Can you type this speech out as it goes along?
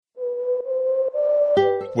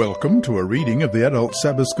Welcome to a reading of the Adult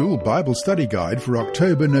Sabbath School Bible Study Guide for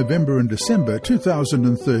October, November and December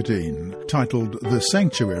 2013, titled The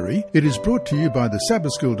Sanctuary. It is brought to you by the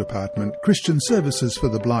Sabbath School Department, Christian Services for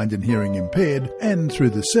the Blind and Hearing Impaired, and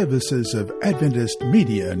through the services of Adventist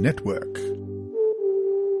Media Network.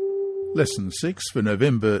 Lesson 6 for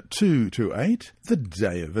November 2 to 8, the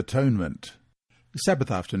Day of Atonement. Sabbath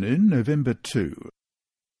afternoon, November 2.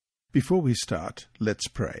 Before we start, let's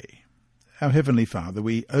pray. Our Heavenly Father,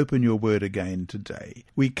 we open your word again today.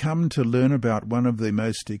 We come to learn about one of the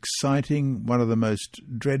most exciting, one of the most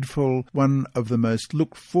dreadful, one of the most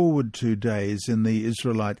looked forward to days in the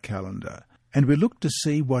Israelite calendar. And we look to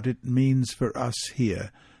see what it means for us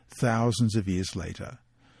here, thousands of years later.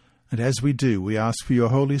 And as we do, we ask for your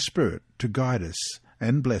Holy Spirit to guide us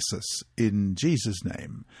and bless us in Jesus'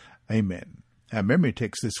 name. Amen. Our memory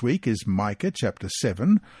text this week is Micah chapter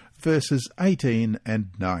 7, verses 18 and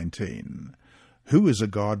 19. Who is a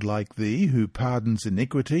God like thee, who pardons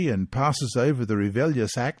iniquity and passes over the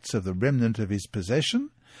rebellious acts of the remnant of his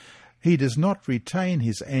possession? He does not retain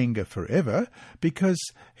his anger forever, because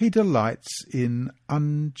he delights in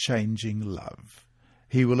unchanging love.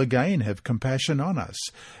 He will again have compassion on us.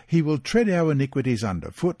 He will tread our iniquities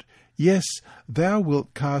underfoot. Yes, thou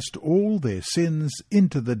wilt cast all their sins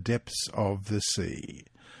into the depths of the sea.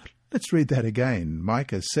 Let's read that again,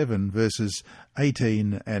 Micah 7, verses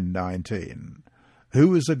 18 and 19.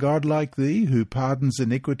 Who is a God like thee, who pardons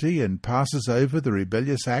iniquity and passes over the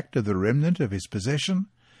rebellious act of the remnant of his possession?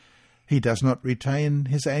 He does not retain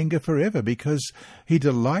his anger forever, because he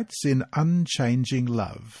delights in unchanging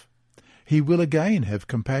love. He will again have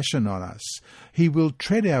compassion on us. He will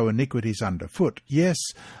tread our iniquities underfoot. Yes,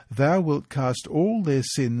 thou wilt cast all their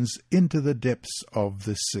sins into the depths of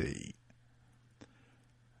the sea.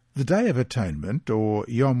 The Day of Atonement, or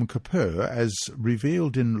Yom Kippur, as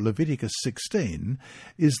revealed in Leviticus 16,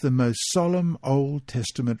 is the most solemn Old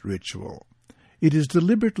Testament ritual. It is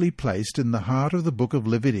deliberately placed in the heart of the book of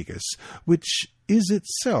Leviticus, which is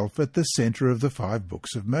itself at the centre of the 5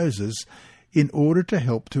 books of Moses, in order to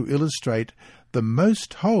help to illustrate the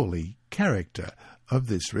most holy character of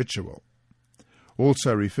this ritual.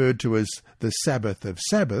 Also referred to as the Sabbath of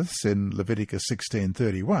Sabbaths in Leviticus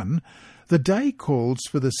 16:31, the day calls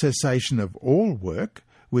for the cessation of all work,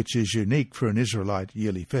 which is unique for an Israelite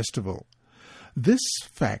yearly festival. This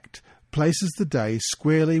fact places the day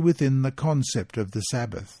squarely within the concept of the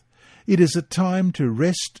Sabbath. It is a time to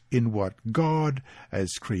rest in what God,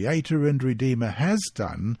 as Creator and Redeemer, has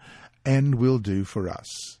done and will do for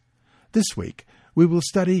us. This week, we will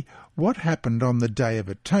study what happened on the Day of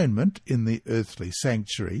Atonement in the earthly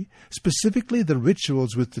sanctuary, specifically the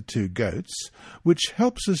rituals with the 2 goats, which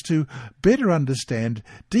helps us to better understand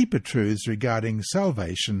deeper truths regarding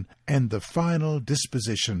salvation and the final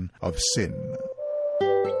disposition of sin.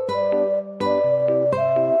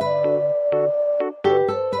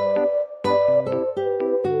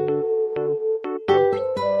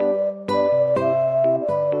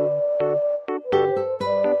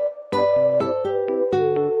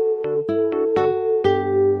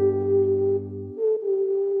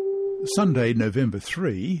 Sunday, November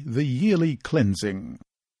 3, the Yearly Cleansing.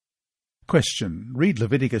 Question. Read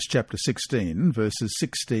Leviticus chapter 16, verses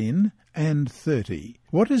 16 and 30.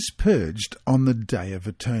 What is purged on the Day of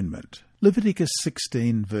Atonement? Leviticus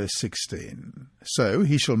 16, verse 16. So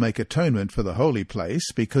he shall make atonement for the holy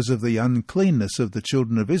place because of the uncleanness of the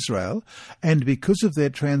children of Israel, and because of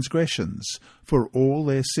their transgressions, for all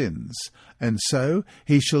their sins. And so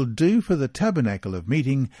he shall do for the tabernacle of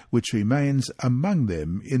meeting, which remains among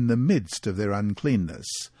them in the midst of their uncleanness.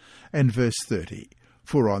 And verse 30.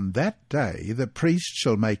 For on that day the priest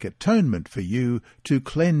shall make atonement for you to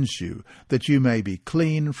cleanse you, that you may be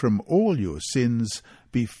clean from all your sins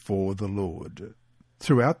before the Lord.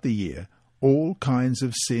 Throughout the year, all kinds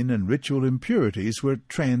of sin and ritual impurities were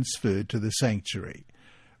transferred to the sanctuary.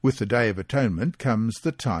 With the Day of Atonement comes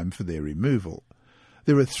the time for their removal.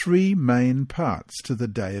 There are 3 main parts to the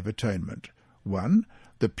Day of Atonement. 1,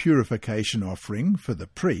 the purification offering for the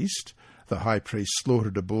priest. The high priest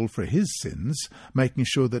slaughtered a bull for his sins, making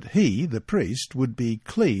sure that he, the priest, would be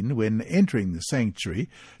clean when entering the sanctuary,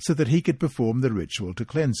 so that he could perform the ritual to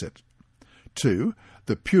cleanse it. 2,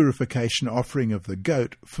 the purification offering of the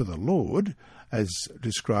goat for the Lord, as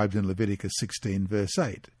described in Leviticus 16, verse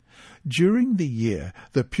 8. During the year,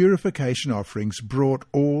 the purification offerings brought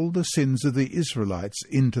all the sins of the Israelites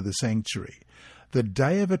into the sanctuary. The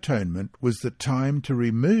Day of Atonement was the time to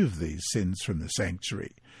remove these sins from the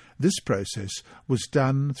sanctuary. This process was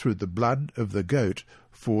done through the blood of the goat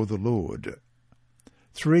for the Lord.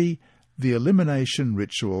 3. The elimination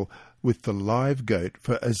ritual with the live goat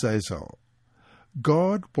for Azazel.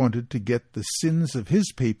 God wanted to get the sins of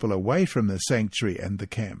his people away from the sanctuary and the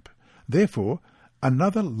camp. Therefore,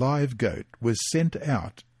 another live goat was sent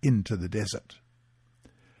out into the desert.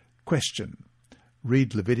 Question.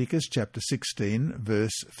 Read Leviticus chapter 16,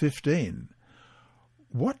 verse 15.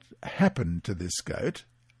 What happened to this goat,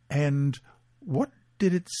 and what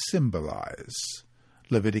did it symbolize?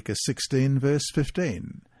 Leviticus 16, verse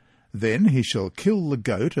 15. Then he shall kill the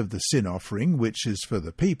goat of the sin offering, which is for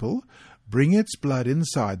the people, bring its blood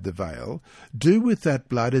inside the veil, do with that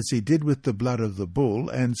blood as he did with the blood of the bull,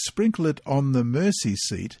 and sprinkle it on the mercy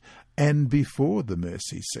seat and before the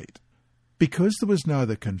mercy seat. Because there was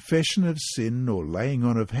neither confession of sin nor laying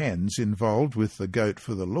on of hands involved with the goat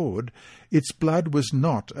for the Lord, its blood was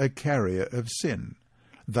not a carrier of sin.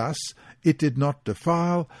 Thus it did not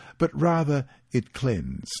defile, but rather it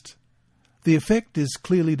cleansed. The effect is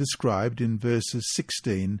clearly described in verses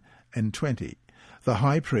 16 and 20. The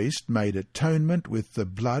high priest made atonement with the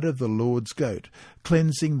blood of the Lord's goat,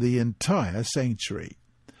 cleansing the entire sanctuary.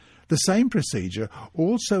 The same procedure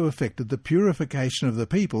also affected the purification of the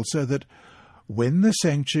people, so that when the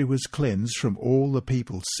sanctuary was cleansed from all the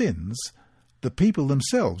people's sins, the people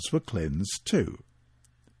themselves were cleansed too.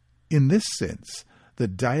 In this sense, the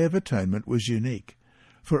Day of Atonement was unique,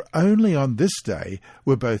 for only on this day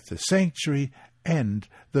were both the sanctuary and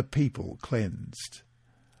the people cleansed.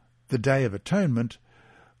 The Day of Atonement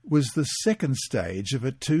was the second stage of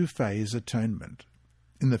a two-phase atonement.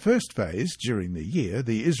 In the first phase, during the year,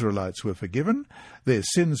 the Israelites were forgiven, their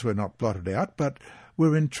sins were not blotted out, but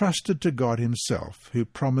were entrusted to God himself, who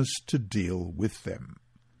promised to deal with them.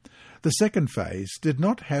 The second phase did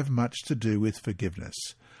not have much to do with forgiveness.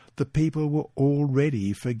 The people were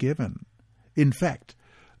already forgiven. In fact,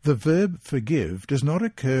 the verb forgive does not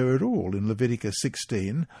occur at all in Leviticus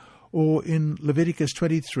 16 or in Leviticus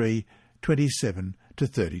 23, 27 to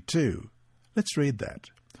 32. Let's read that.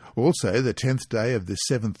 Also, the 10th day of the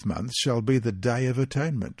 7th month shall be the Day of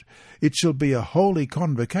Atonement. It shall be a holy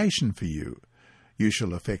convocation for you. You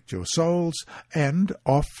shall affect your souls, and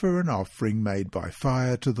offer an offering made by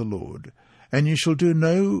fire to the Lord. And you shall do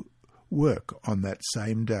no work on that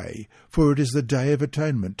same day, for it is the Day of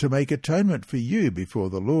Atonement, to make atonement for you before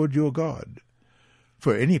the Lord your God.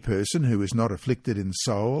 For any person who is not afflicted in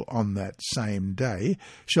soul on that same day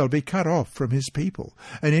shall be cut off from his people,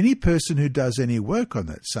 and any person who does any work on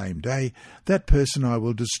that same day, that person I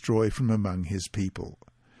will destroy from among his people.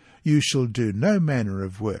 You shall do no manner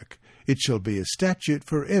of work. It shall be a statute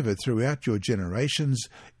forever throughout your generations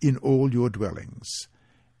in all your dwellings.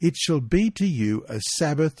 It shall be to you a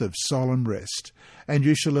Sabbath of solemn rest, and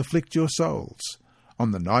you shall afflict your souls. On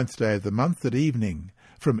the 9th day of the month at evening,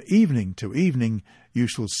 from evening to evening, you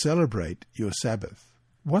shall celebrate your Sabbath.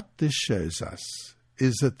 What this shows us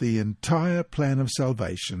is that the entire plan of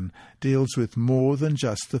salvation deals with more than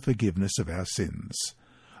just the forgiveness of our sins,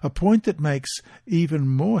 a point that makes even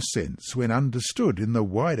more sense when understood in the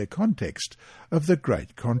wider context of the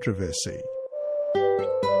great controversy.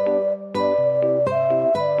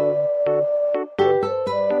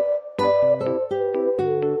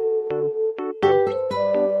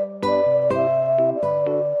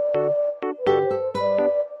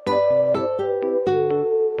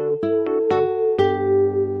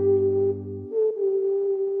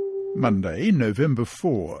 Monday, November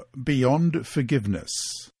 4. Beyond Forgiveness.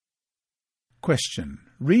 Question.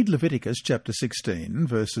 Read Leviticus chapter 16,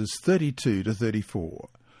 verses 32 to 34.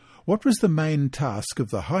 What was the main task of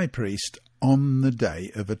the high priest on the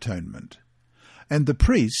Day of Atonement? And the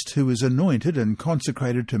priest who is anointed and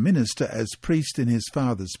consecrated to minister as priest in his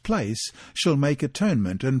father's place shall make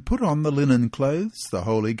atonement and put on the linen clothes, the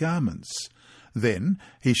holy garments. Then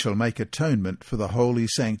he shall make atonement for the holy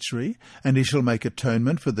sanctuary, and he shall make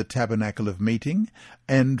atonement for the tabernacle of meeting,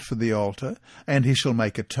 and for the altar, and he shall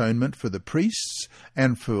make atonement for the priests,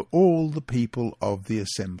 and for all the people of the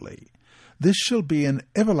assembly. This shall be an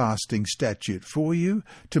everlasting statute for you,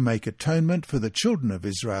 to make atonement for the children of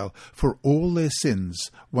Israel for all their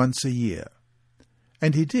sins once a year.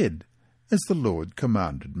 And he did, as the Lord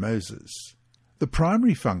commanded Moses. The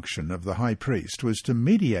primary function of the high priest was to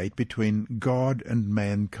mediate between God and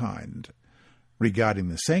mankind. Regarding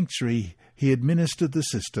the sanctuary, he administered the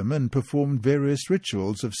system and performed various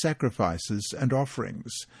rituals of sacrifices and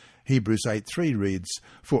offerings. Hebrews 8:3 reads,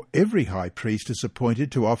 "For every high priest is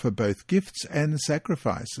appointed to offer both gifts and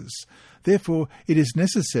sacrifices. Therefore it is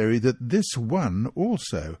necessary that this one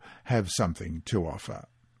also have something to offer."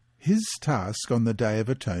 His task on the Day of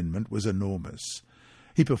Atonement was enormous.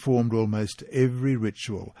 He performed almost every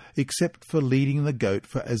ritual, except for leading the goat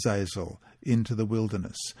for Azazel into the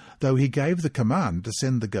wilderness, though he gave the command to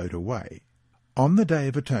send the goat away. On the Day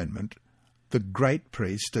of Atonement, the great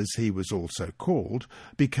priest, as he was also called,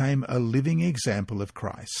 became a living example of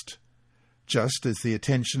Christ. Just as the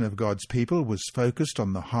attention of God's people was focused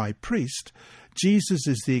on the high priest, Jesus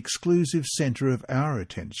is the exclusive centre of our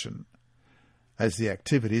attention. As the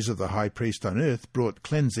activities of the high priest on earth brought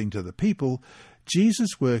cleansing to the people,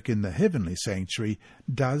 Jesus' work in the heavenly sanctuary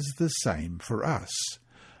does the same for us.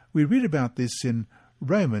 We read about this in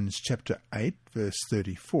Romans chapter 8, verse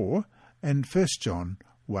 34, and 1 John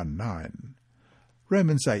 1:9.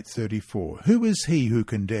 Romans 8:34, Who is he who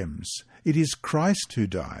condemns? It is Christ who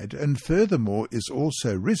died, and furthermore is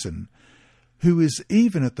also risen, who is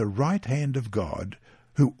even at the right hand of God,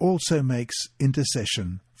 who also makes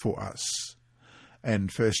intercession for us.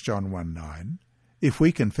 And 1 John 1:9, If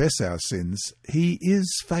we confess our sins, he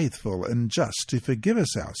is faithful and just to forgive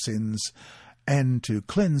us our sins and to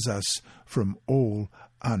cleanse us from all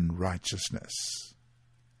unrighteousness.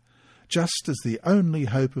 Just as the only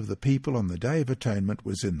hope of the people on the Day of Atonement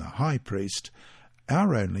was in the high priest,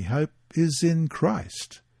 our only hope is in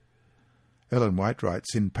Christ. Ellen White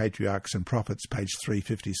writes in Patriarchs and Prophets, page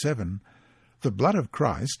 357, The blood of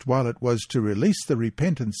Christ, while it was to release the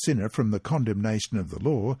repentant sinner from the condemnation of the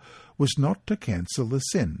law, was not to cancel the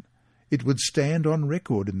sin. It would stand on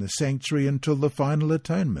record in the sanctuary until the final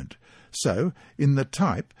atonement. So, in the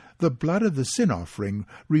type, the blood of the sin offering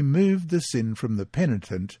removed the sin from the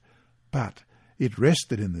penitent, but it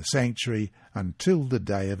rested in the sanctuary until the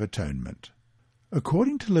Day of Atonement.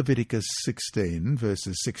 According to Leviticus 16,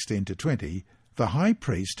 verses 16 to 20, the high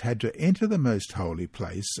priest had to enter the most holy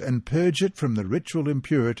place and purge it from the ritual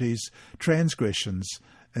impurities, transgressions,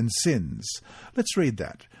 and sins. Let's read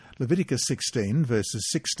that. Leviticus 16, verses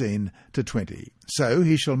 16 to 20. So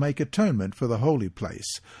he shall make atonement for the holy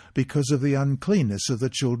place, because of the uncleanness of the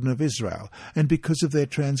children of Israel, and because of their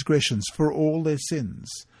transgressions, for all their sins.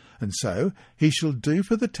 And so he shall do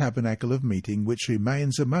for the tabernacle of meeting which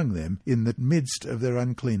remains among them in the midst of their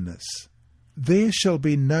uncleanness. There shall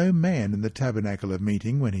be no man in the tabernacle of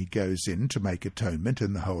meeting when he goes in to make atonement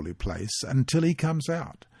in the holy place until he comes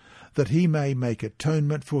out, that he may make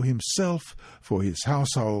atonement for himself, for his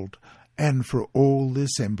household, and for all the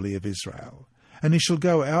assembly of Israel. And he shall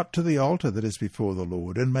go out to the altar that is before the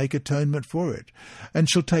Lord, and make atonement for it, and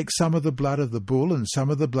shall take some of the blood of the bull and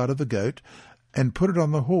some of the blood of the goat, and put it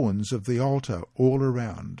on the horns of the altar all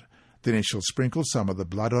around. Then he shall sprinkle some of the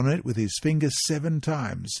blood on it with his fingers 7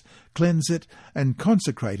 times, cleanse it, and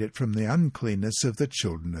consecrate it from the uncleanness of the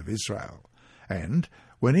children of Israel. And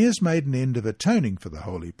when he has made an end of atoning for the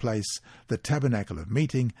holy place, the tabernacle of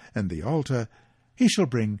meeting, and the altar, he shall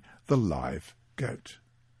bring the live goat.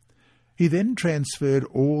 He then transferred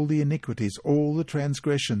all the iniquities, all the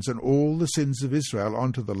transgressions, and all the sins of Israel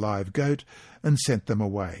onto the live goat, and sent them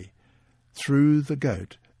away through the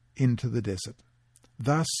goat into the desert.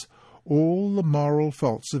 Thus all the moral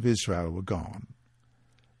faults of Israel were gone.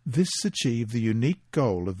 This achieved the unique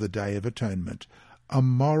goal of the Day of Atonement, a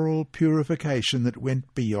moral purification that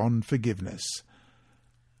went beyond forgiveness.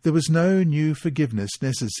 There was no new forgiveness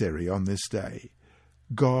necessary on this day.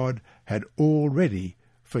 God had already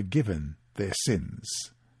forgiven their sins.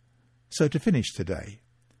 So to finish today,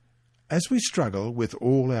 as we struggle with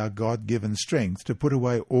all our God-given strength to put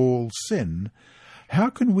away all sin, how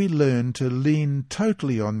can we learn to lean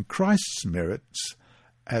totally on Christ's merits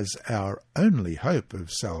as our only hope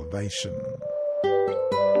of salvation?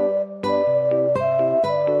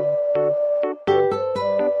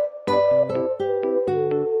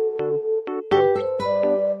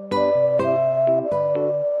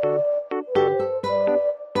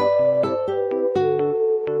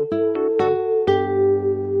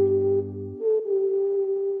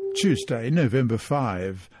 Tuesday, November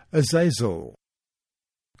 5, Azazel.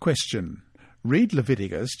 Question. Read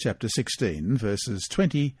Leviticus chapter 16, verses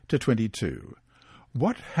 20 to 22.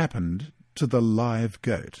 What happened to the live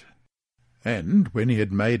goat? And when he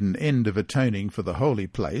had made an end of atoning for the holy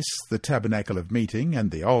place, the tabernacle of meeting,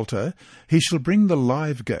 and the altar, he shall bring the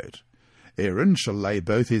live goat. Aaron shall lay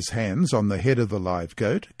both his hands on the head of the live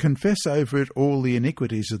goat, confess over it all the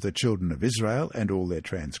iniquities of the children of Israel, and all their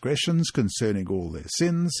transgressions concerning all their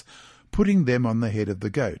sins, putting them on the head of the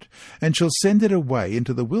goat, and shall send it away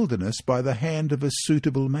into the wilderness by the hand of a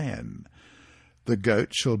suitable man. The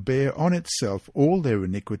goat shall bear on itself all their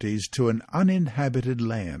iniquities to an uninhabited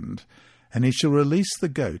land, and he shall release the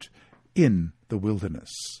goat in the wilderness.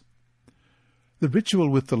 The ritual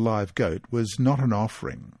with the live goat was not an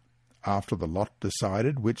offering. After the lot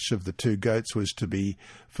decided which of the 2 goats was to be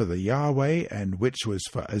for the Yahweh and which was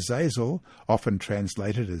for Azazel, often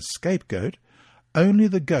translated as scapegoat, only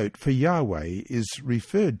the goat for Yahweh is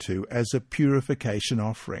referred to as a purification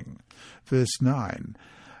offering. Verse 9,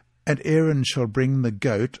 And Aaron shall bring the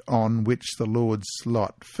goat on which the Lord's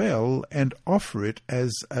lot fell, and offer it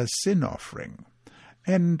as a sin offering.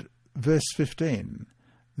 And verse 15,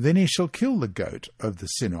 Then he shall kill the goat of the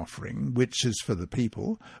sin offering, which is for the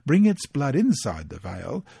people, bring its blood inside the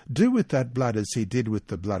veil, do with that blood as he did with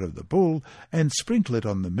the blood of the bull, and sprinkle it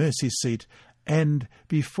on the mercy seat and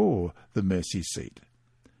before the mercy seat.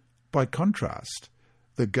 By contrast,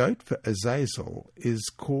 the goat for Azazel is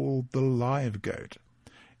called the live goat.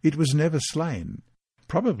 It was never slain,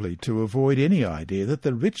 probably to avoid any idea that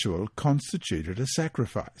the ritual constituted a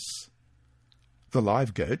sacrifice. The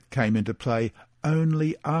live goat came into play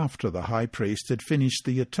only after the high priest had finished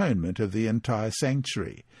the atonement of the entire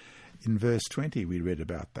sanctuary. In verse 20 we read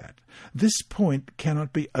about that. This point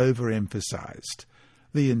cannot be overemphasized.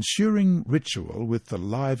 The ensuing ritual with the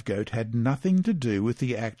live goat had nothing to do with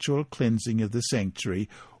the actual cleansing of the sanctuary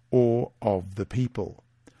or of the people.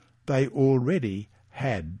 They already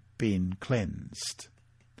had been cleansed.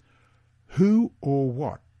 Who or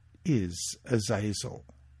what is Azazel?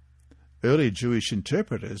 Early Jewish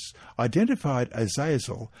interpreters identified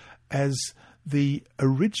Azazel as the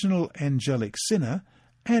original angelic sinner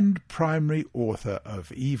and primary author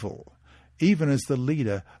of evil, even as the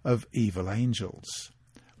leader of evil angels.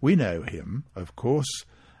 We know him, of course,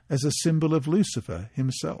 as a symbol of Lucifer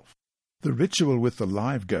himself. The ritual with the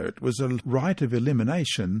live goat was a rite of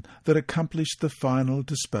elimination that accomplished the final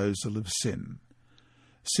disposal of sin.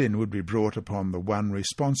 Sin would be brought upon the one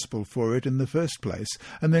responsible for it in the first place,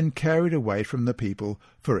 and then carried away from the people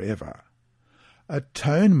forever.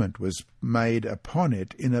 Atonement was made upon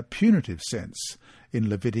it in a punitive sense. In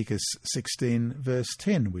Leviticus 16, verse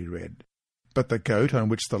 10 we read, But the goat on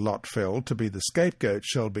which the lot fell to be the scapegoat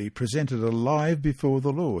shall be presented alive before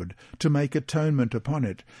the Lord, to make atonement upon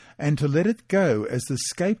it, and to let it go as the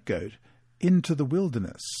scapegoat into the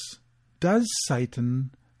wilderness. Does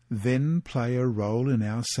Satan then play a role in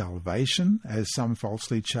our salvation, as some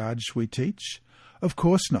falsely charge we teach? Of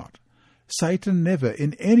course not. Satan never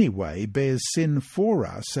in any way bears sin for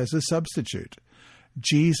us as a substitute.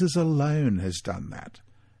 Jesus alone has done that,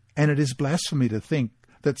 and it is blasphemy to think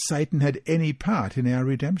that Satan had any part in our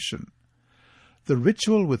redemption. The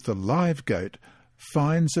ritual with the live goat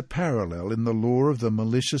finds a parallel in the law of the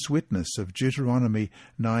malicious witness of Deuteronomy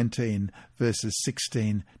 19, verses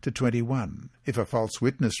 16 to 21. If a false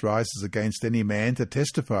witness rises against any man to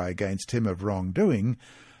testify against him of wrongdoing,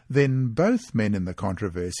 then both men in the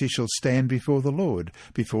controversy shall stand before the Lord,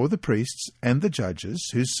 before the priests and the judges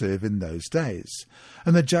who serve in those days.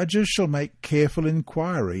 And the judges shall make careful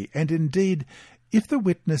inquiry, and indeed, if the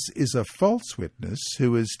witness is a false witness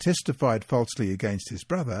who has testified falsely against his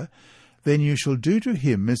brother, then you shall do to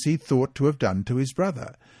him as he thought to have done to his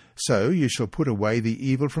brother. So you shall put away the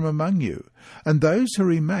evil from among you. And those who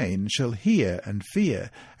remain shall hear and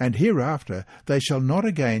fear, and hereafter they shall not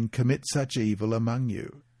again commit such evil among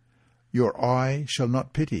you. Your eye shall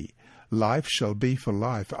not pity. Life shall be for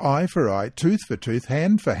life, eye for eye, tooth for tooth,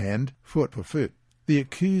 hand for hand, foot for foot. The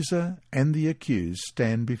accuser and the accused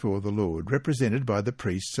stand before the Lord, represented by the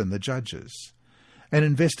priests and the judges. An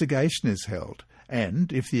investigation is held,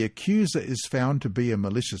 and if the accuser is found to be a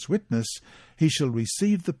malicious witness, he shall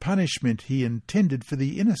receive the punishment he intended for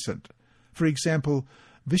the innocent. For example,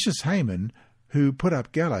 vicious Haman, who put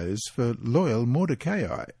up gallows for loyal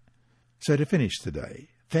Mordecai. So to finish today,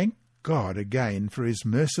 thank God again for his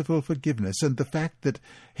merciful forgiveness and the fact that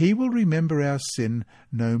he will remember our sin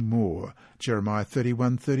no more. Jeremiah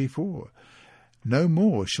 31:34. No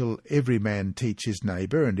more shall every man teach his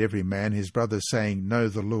neighbour and every man his brother, saying, Know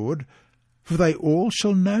the Lord, for they all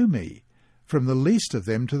shall know me, from the least of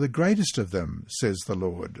them to the greatest of them, says the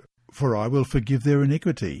Lord. For I will forgive their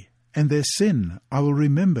iniquity, and their sin I will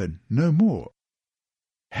remember no more.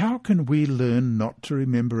 How can we learn not to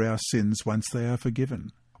remember our sins once they are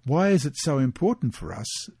forgiven? Why is it so important for us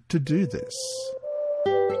to do this?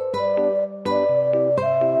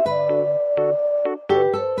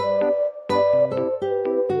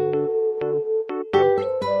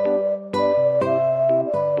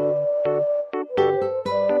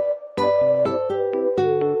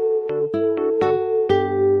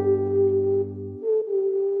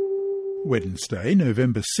 Wednesday,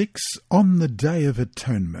 November 6, on the Day of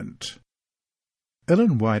Atonement.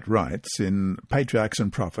 Ellen White writes in Patriarchs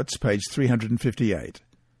and Prophets, page 358,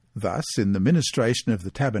 Thus, in the ministration of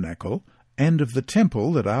the tabernacle and of the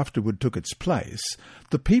temple that afterward took its place,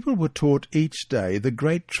 the people were taught each day the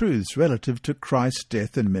great truths relative to Christ's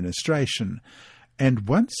death and ministration, and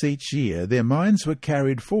once each year their minds were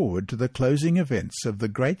carried forward to the closing events of the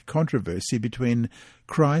great controversy between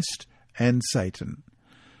Christ and Satan,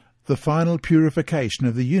 the final purification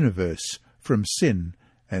of the universe from sin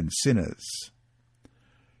and sinners.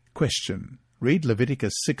 Question. Read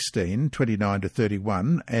Leviticus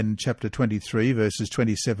 16:29-31 and chapter 23, verses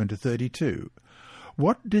 27 to 32.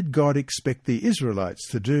 What did God expect the Israelites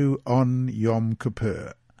to do on Yom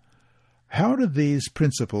Kippur? How do these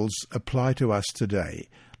principles apply to us today,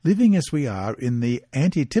 living as we are in the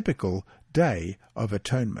antitypical Day of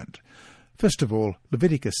Atonement? First of all,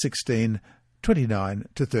 Leviticus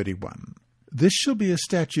 16:29-31. This shall be a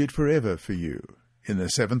statute forever for you. In the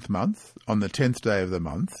 7th month, on the 10th day of the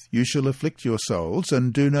month, you shall afflict your souls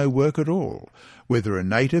and do no work at all, whether a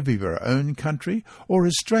native of your own country or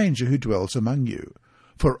a stranger who dwells among you.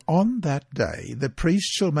 For on that day the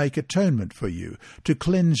priest shall make atonement for you, to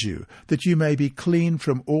cleanse you, that you may be clean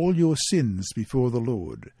from all your sins before the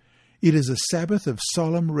Lord. It is a Sabbath of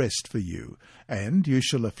solemn rest for you, and you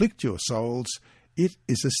shall afflict your souls. It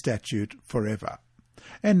is a statute forever.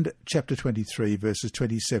 And chapter 23, verses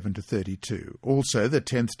 27 to 32. Also the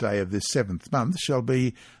 10th day of this 7th month shall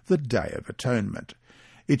be the Day of Atonement.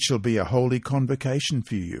 It shall be a holy convocation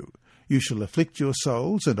for you. You shall afflict your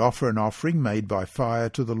souls and offer an offering made by fire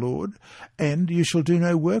to the Lord, and you shall do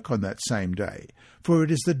no work on that same day, for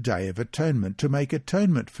it is the Day of Atonement, to make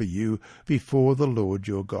atonement for you before the Lord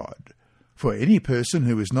your God. For any person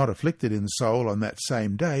who is not afflicted in soul on that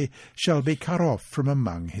same day shall be cut off from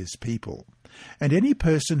among his people. And any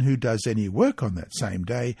person who does any work on that same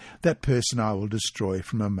day, that person I will destroy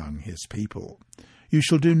from among his people. You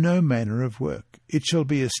shall do no manner of work. It shall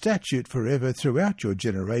be a statute forever throughout your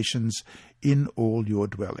generations in all your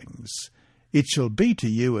dwellings. It shall be to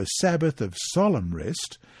you a Sabbath of solemn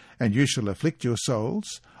rest, and you shall afflict your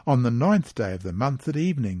souls. On the 9th day of the month at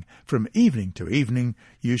evening, from evening to evening,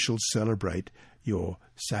 you shall celebrate your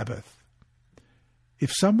Sabbath.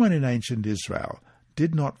 If someone in ancient Israel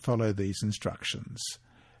did not follow these instructions,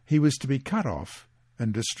 he was to be cut off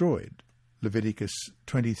and destroyed. Leviticus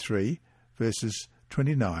 23, verses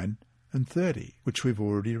 29 and 30, which we've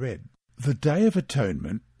already read. The Day of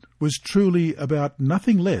Atonement was truly about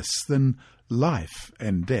nothing less than life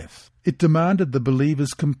and death. It demanded the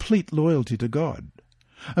believer's complete loyalty to God.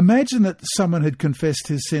 Imagine that someone had confessed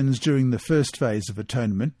his sins during the first phase of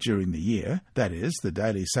atonement during the year, that is, the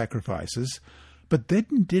daily sacrifices, but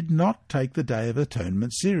then did not take the Day of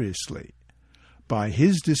Atonement seriously. By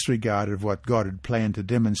his disregard of what God had planned to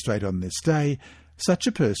demonstrate on this day, such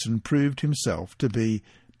a person proved himself to be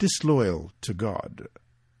disloyal to God.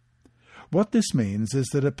 What this means is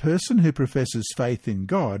that a person who professes faith in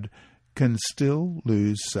God can still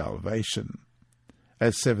lose salvation.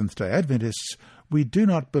 As Seventh-day Adventists, we do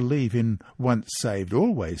not believe in once saved,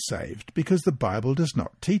 always saved, because the Bible does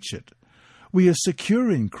not teach it. We are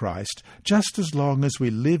secure in Christ just as long as we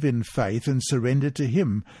live in faith and surrender to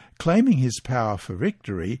Him, claiming His power for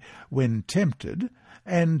victory when tempted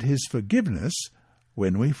and His forgiveness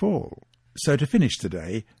when we fall. So to finish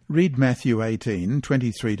today, read Matthew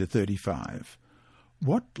 18:23-35.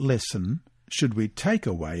 What lesson should we take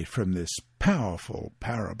away from this powerful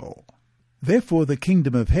parable? Therefore the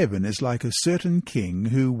kingdom of heaven is like a certain king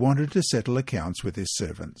who wanted to settle accounts with his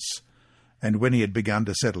servants. And when he had begun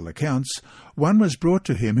to settle accounts, one was brought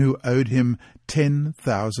to him who owed him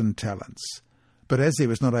 10,000 talents. But as he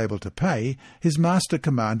was not able to pay, his master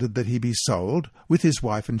commanded that he be sold, with his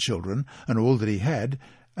wife and children, and all that he had,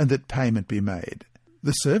 and that payment be made.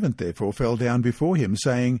 The servant therefore fell down before him,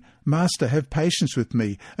 saying, Master, have patience with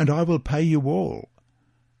me, and I will pay you all.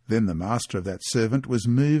 Then the master of that servant was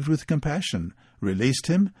moved with compassion, released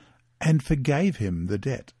him, and forgave him the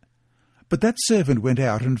debt. But that servant went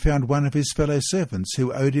out and found one of his fellow servants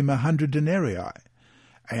who owed him 100 denarii.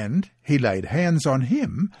 And he laid hands on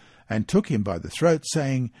him and took him by the throat,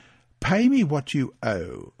 saying, Pay me what you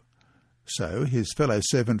owe. So his fellow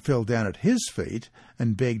servant fell down at his feet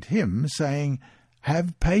and begged him, saying,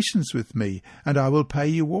 Have patience with me, and I will pay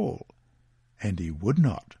you all. And he would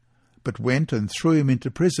not, but went and threw him into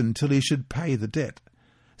prison till he should pay the debt.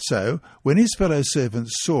 So when his fellow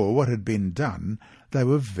servants saw what had been done, they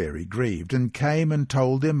were very grieved, and came and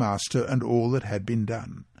told their master and all that had been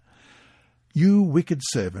done. You wicked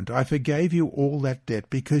servant, I forgave you all that debt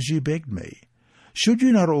because you begged me. Should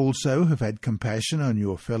you not also have had compassion on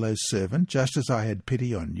your fellow servant, just as I had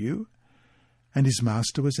pity on you? And his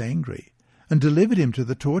master was angry, and delivered him to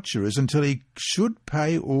the torturers until he should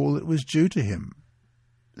pay all that was due to him.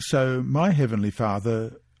 So my heavenly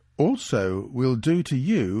Father also will do to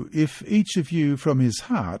you, if each of you from his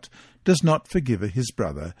heart does not forgive his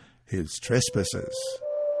brother his trespasses.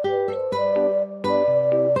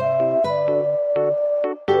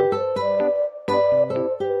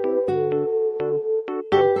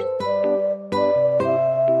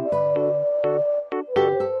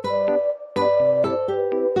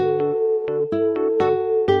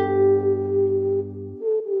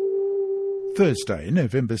 Thursday,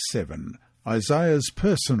 November 7, Isaiah's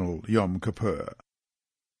personal Yom Kippur.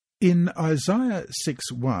 In Isaiah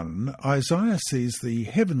 6:1, Isaiah sees the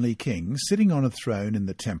heavenly king sitting on a throne in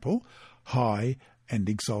the temple, high and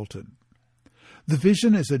exalted. The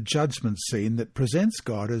vision is a judgment scene that presents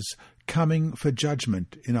God as coming for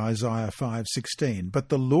judgment in Isaiah 5:16. But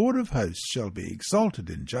the Lord of hosts shall be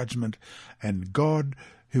exalted in judgment, and God,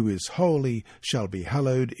 who is holy, shall be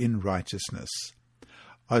hallowed in righteousness.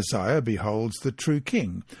 Isaiah beholds the true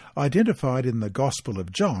king, identified in the Gospel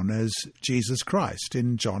of John as Jesus Christ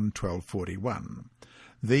in John 12:41.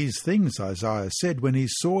 These things Isaiah said when he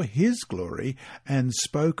saw his glory and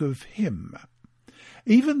spoke of him.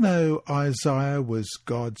 Even though Isaiah was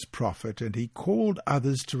God's prophet and he called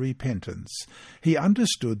others to repentance, he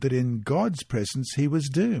understood that in God's presence he was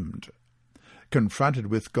doomed. Confronted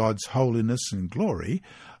with God's holiness and glory,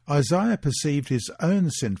 Isaiah perceived his own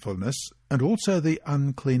sinfulness and also the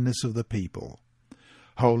uncleanness of the people.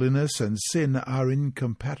 Holiness and sin are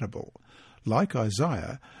incompatible. Like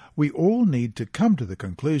Isaiah, we all need to come to the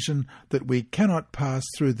conclusion that we cannot pass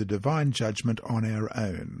through the divine judgment on our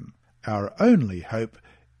own. Our only hope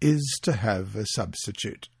is to have a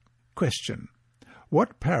substitute. Question: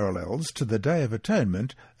 what parallels to the Day of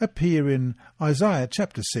Atonement appear in Isaiah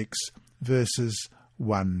chapter 6, verses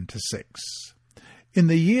 1 to 6? In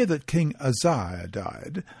the year that King Uzziah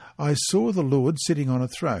died, I saw the Lord sitting on a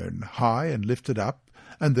throne, high and lifted up,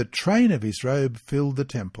 and the train of his robe filled the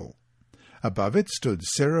temple. Above it stood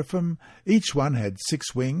seraphim, each one had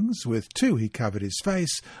 6 wings, with 2 he covered his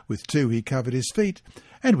face, with 2 he covered his feet,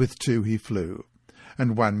 and with 2 he flew.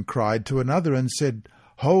 And one cried to another and said,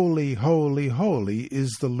 Holy, holy, holy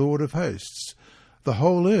is the Lord of hosts. The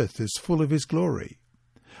whole earth is full of his glory.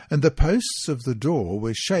 And the posts of the door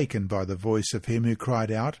were shaken by the voice of him who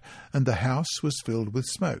cried out, and the house was filled with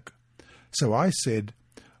smoke. So I said,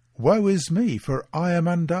 Woe is me, for I am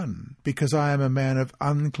undone, because I am a man of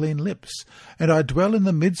unclean lips, and I dwell in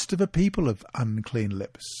the midst of a people of unclean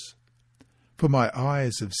lips. For my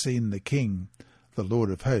eyes have seen the King, the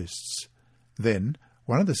Lord of hosts. Then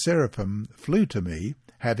one of the seraphim flew to me,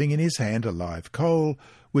 having in his hand a live coal,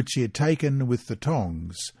 which he had taken with the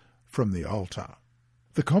tongs from the altar.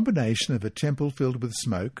 The combination of a temple filled with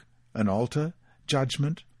smoke, an altar,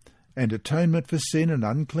 judgment, and atonement for sin and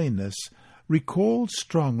uncleanness recalled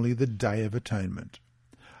strongly the Day of Atonement.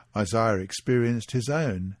 Isaiah experienced his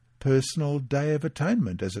own personal Day of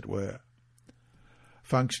Atonement, as it were.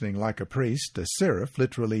 Functioning like a priest, a seraph,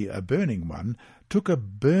 literally a burning one, took a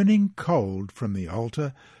burning coal from the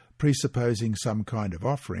altar, presupposing some kind of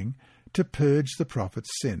offering, to purge the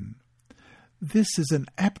prophet's sin. This is an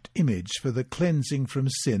apt image for the cleansing from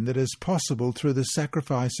sin that is possible through the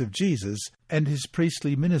sacrifice of Jesus and his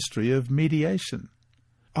priestly ministry of mediation.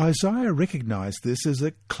 Isaiah recognized this as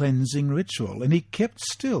a cleansing ritual, and he kept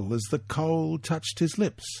still as the coal touched his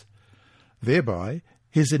lips. Thereby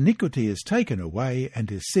his iniquity is taken away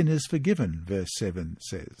and his sin is forgiven, verse 7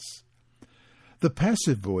 says. The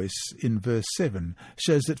passive voice in verse 7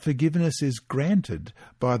 shows that forgiveness is granted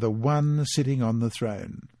by the one sitting on the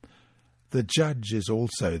throne. The judge is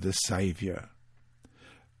also the Saviour.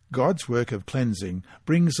 God's work of cleansing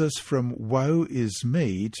brings us from woe is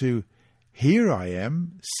me to here I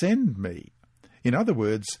am, send me. In other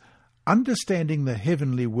words, understanding the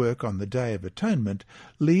heavenly work on the Day of Atonement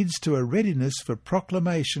leads to a readiness for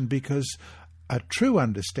proclamation, because a true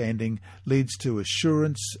understanding leads to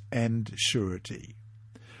assurance and surety.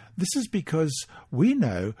 This is because we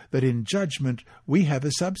know that in judgment we have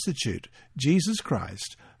a substitute, Jesus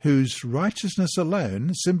Christ, whose righteousness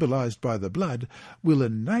alone, symbolized by the blood, will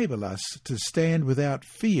enable us to stand without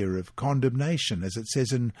fear of condemnation, as it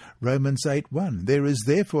says in Romans 8:1. There is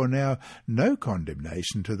therefore now no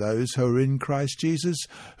condemnation to those who are in Christ Jesus,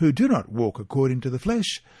 who do not walk according to the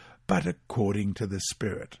flesh, but according to the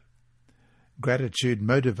Spirit. Gratitude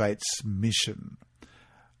motivates mission.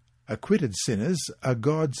 Acquitted sinners are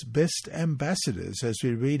God's best ambassadors, as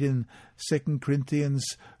we read in 2 Corinthians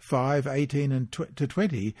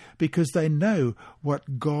 5:18-20, because they know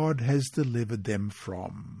what God has delivered them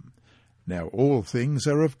from. Now all things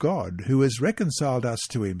are of God, who has reconciled us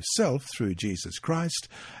to himself through Jesus Christ,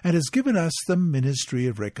 and has given us the ministry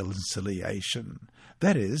of reconciliation.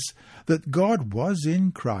 That is, that God was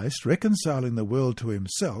in Christ reconciling the world to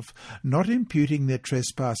himself, not imputing their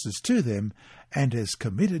trespasses to them, and has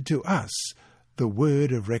committed to us the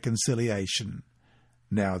word of reconciliation.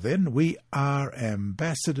 Now then, we are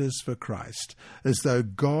ambassadors for Christ, as though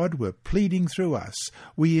God were pleading through us.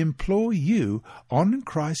 We implore you, on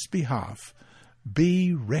Christ's behalf,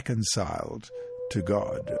 be reconciled to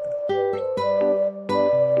God.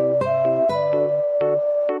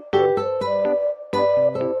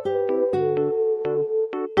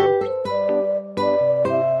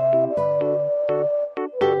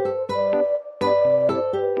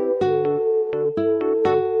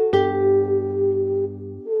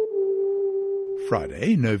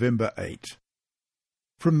 Friday, November 8.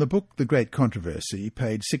 From the book The Great Controversy,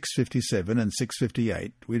 page 657 and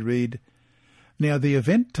 658, we read, "Now the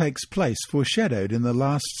event takes place foreshadowed in the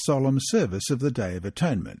last solemn service of the Day of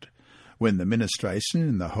Atonement, when the ministration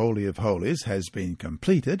in the Holy of Holies has been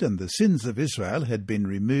completed and the sins of Israel had been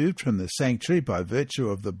removed from the sanctuary by virtue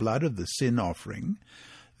of the blood of the sin offering.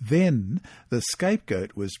 Then the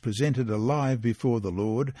scapegoat was presented alive before the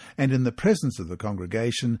Lord, and in the presence of the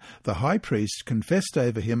congregation the high priest confessed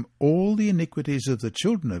over him all the iniquities of the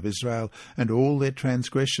children of Israel and all their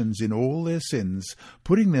transgressions in all their sins,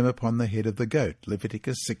 putting them upon the head of the goat."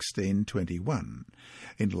 Leviticus 16:21.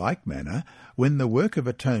 In like manner, when the work of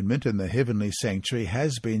atonement in the heavenly sanctuary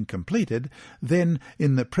has been completed, then,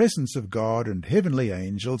 in the presence of God and heavenly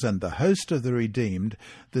angels and the host of the redeemed,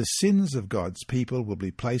 the sins of God's people will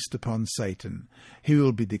be placed upon Satan. He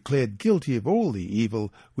will be declared guilty of all the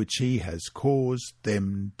evil which he has caused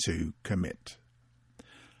them to commit.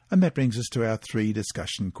 And that brings us to our 3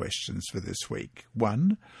 discussion questions for this week.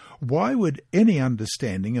 1. Why would any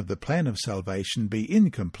understanding of the plan of salvation be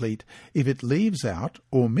incomplete if it leaves out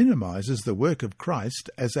or minimizes the work of Christ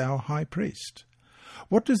as our high priest?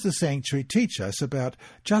 What does the sanctuary teach us about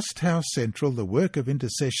just how central the work of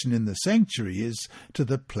intercession in the sanctuary is to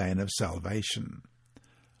the plan of salvation?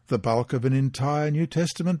 The bulk of an entire New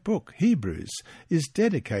Testament book, Hebrews, is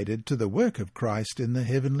dedicated to the work of Christ in the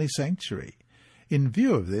heavenly sanctuary. In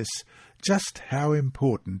view of this, just how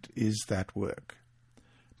important is that work?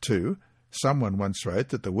 2. Someone once wrote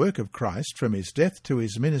that the work of Christ from his death to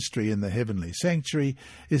his ministry in the heavenly sanctuary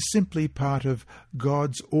is simply part of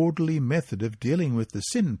God's orderly method of dealing with the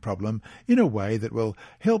sin problem in a way that will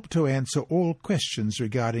help to answer all questions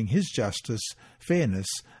regarding his justice, fairness,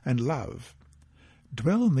 and love.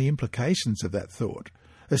 Dwell on the implications of that thought,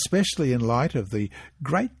 especially in light of the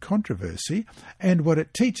Great Controversy and what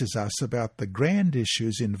it teaches us about the grand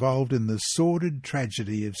issues involved in the sordid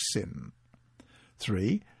tragedy of sin.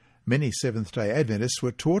 3. Many Seventh-day Adventists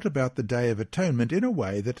were taught about the Day of Atonement in a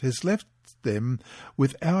way that has left them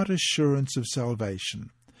without assurance of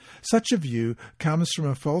salvation. Such a view comes from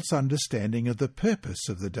a false understanding of the purpose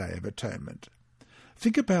of the Day of Atonement.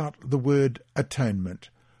 Think about the word atonement.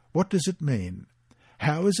 What does it mean?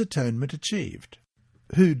 How is atonement achieved?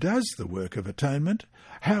 Who does the work of atonement?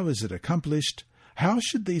 How is it accomplished? How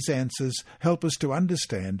should these answers help us to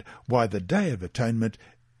understand why the Day of Atonement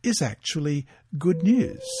is actually good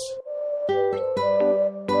news?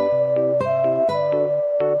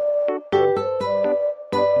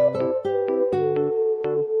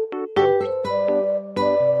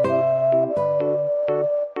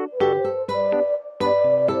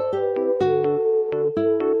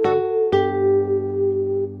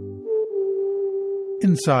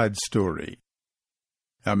 Inside Story.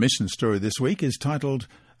 Our mission story this week is titled,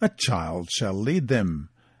 "A Child Shall Lead Them,"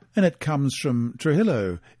 and it comes from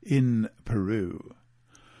Trujillo in Peru.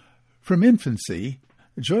 From infancy,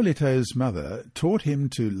 Joelito's mother taught him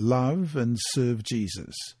to love and serve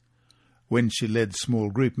Jesus. When she led small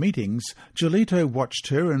group meetings, Joelito watched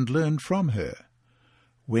her and learned from her.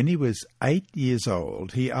 When he was 8 years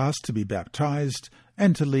old, he asked to be baptized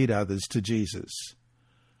and to lead others to Jesus.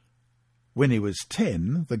 When he was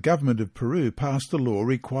 10, the government of Peru passed a law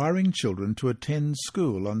requiring children to attend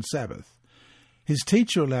school on Sabbath. His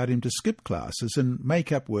teacher allowed him to skip classes and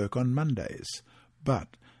make up work on Mondays.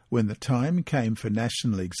 But when the time came for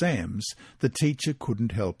national exams, the teacher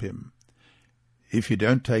couldn't help him. "If you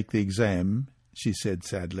don't take the exam," she said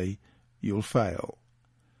sadly, "you'll fail."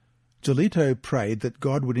 Joelito prayed that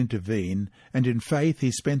God would intervene, and in faith he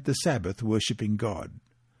spent the Sabbath worshipping God.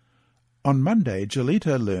 On Monday,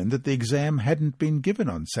 Joelito learned that the exam hadn't been given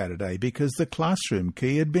on Saturday because the classroom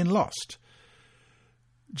key had been lost.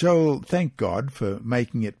 Joel thanked God for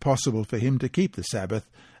making it possible for him to keep the Sabbath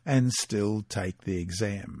and still take the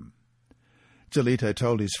exam. Joelito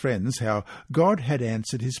told his friends how God had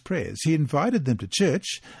answered his prayers. He invited them to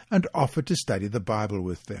church and offered to study the Bible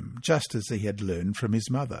with them, just as he had learned from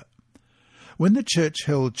his mother. When the church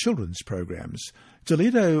held children's programs,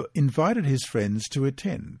 Joelito invited his friends to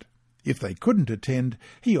attend. If they couldn't attend,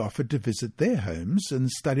 he offered to visit their homes and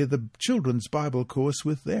study the children's Bible course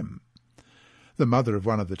with them. The mother of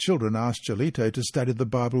one of the children asked Joelito to study the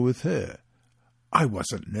Bible with her. "I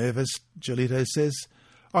wasn't nervous," Joelito says.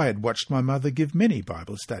 "I had watched my mother give many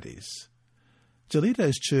Bible studies."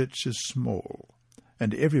 Joelito's church is small,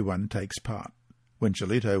 and everyone takes part. When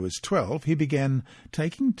Joelito was 12, he began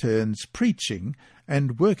taking turns preaching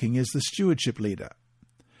and working as the stewardship leader.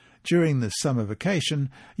 During the summer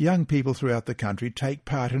vacation, young people throughout the country take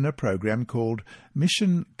part in a program called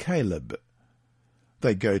Mission Caleb.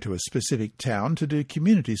 They go to a specific town to do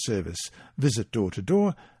community service, visit door to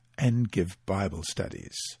door, and give Bible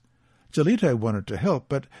studies. Giolito wanted to help,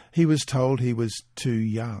 but he was told he was too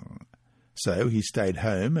young. So he stayed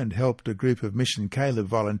home and helped a group of Mission Caleb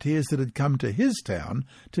volunteers that had come to his town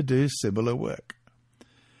to do similar work.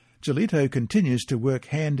 Giolito continues to work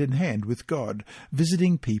hand in hand with God,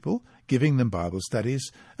 visiting people, giving them Bible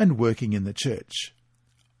studies, and working in the church.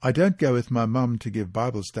 "I don't go with my mum to give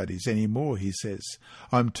Bible studies anymore," he says.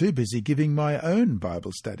 "I'm too busy giving my own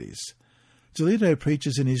Bible studies." Giolito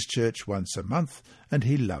preaches in his church once a month, and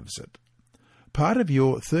he loves it. Part of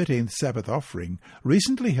your 13th Sabbath offering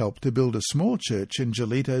recently helped to build a small church in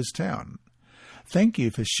Giolito's town. Thank you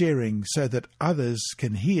for sharing so that others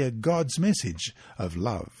can hear God's message of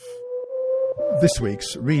love. This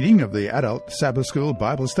week's reading of the Adult Sabbath School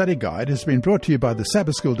Bible Study Guide has been brought to you by the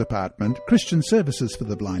Sabbath School Department, Christian Services for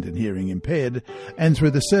the Blind and Hearing Impaired, and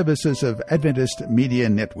through the services of Adventist Media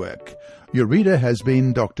Network. Your reader has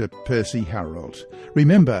been Dr. Percy Harold.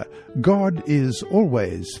 Remember, God is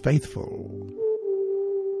always faithful.